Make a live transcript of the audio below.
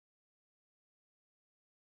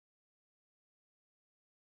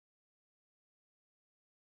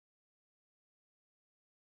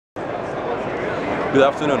Good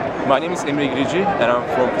afternoon. My name is Emre Girici and I'm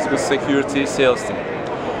from Physical Security Sales Team.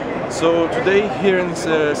 So today here in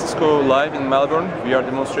Cisco Live in Melbourne, we are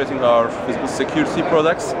demonstrating our physical security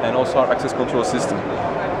products and also our access control system.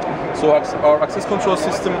 So our access control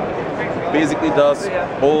system basically does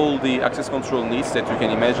all the access control needs that you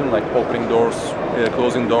can imagine, like opening doors,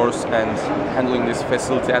 closing doors, and handling this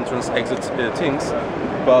facility entrance exit things.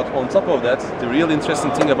 But on top of that, the real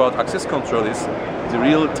interesting thing about access control is the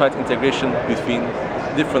real tight integration between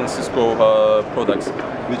different Cisco products,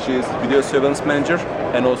 which is Video Surveillance Manager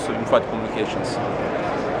and also Unified Communications.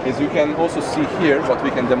 As you can also see here, what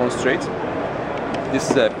we can demonstrate, this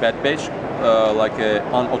is a bad badge, like an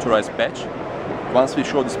unauthorized badge. Once we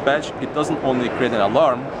show this badge, it doesn't only create an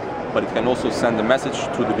alarm, but it can also send a message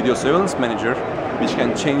to the Video Surveillance Manager, which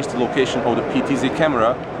can change the location of the PTZ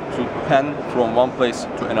camera to pan from one place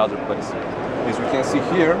to another place. As you can see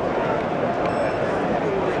here,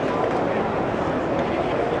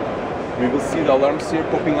 we will see the alarms here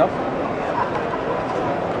popping up.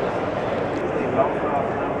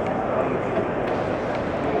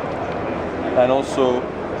 And also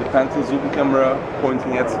the pan to zoom camera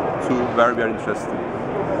pointing at to very interesting.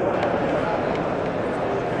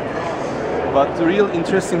 But the real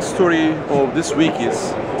interesting story of this week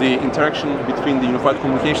is the interaction between the Unified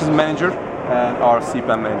Communications Manager and our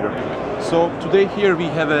CPAM Manager. So today here we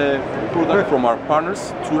have a product from our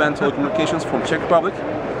partners, 2N Telecommunications from Czech Republic.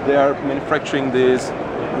 They are manufacturing these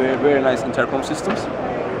very nice intercom systems.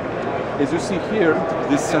 As you see here,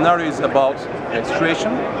 this scenario is about a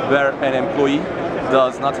situation where an employee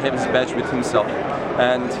does not have his badge with himself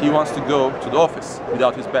and he wants to go to the office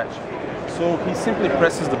without his badge. So he simply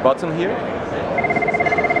presses the button here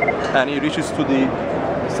and he reaches to the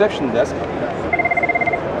reception desk,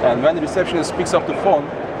 and when the receptionist picks up the phone,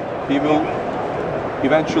 he will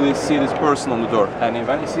eventually see this person on the door, and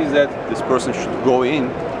when he sees that this person should go in,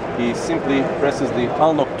 he simply presses the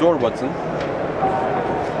unlock door button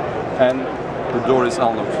and the door is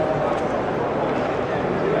unlocked.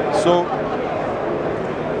 So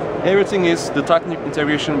everything is the tight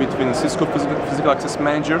integration between Cisco Physical Access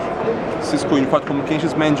Manager, Cisco Unified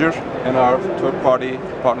Communications Manager, and our third-party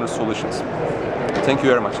partner solutions. Thank you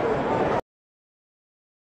very much.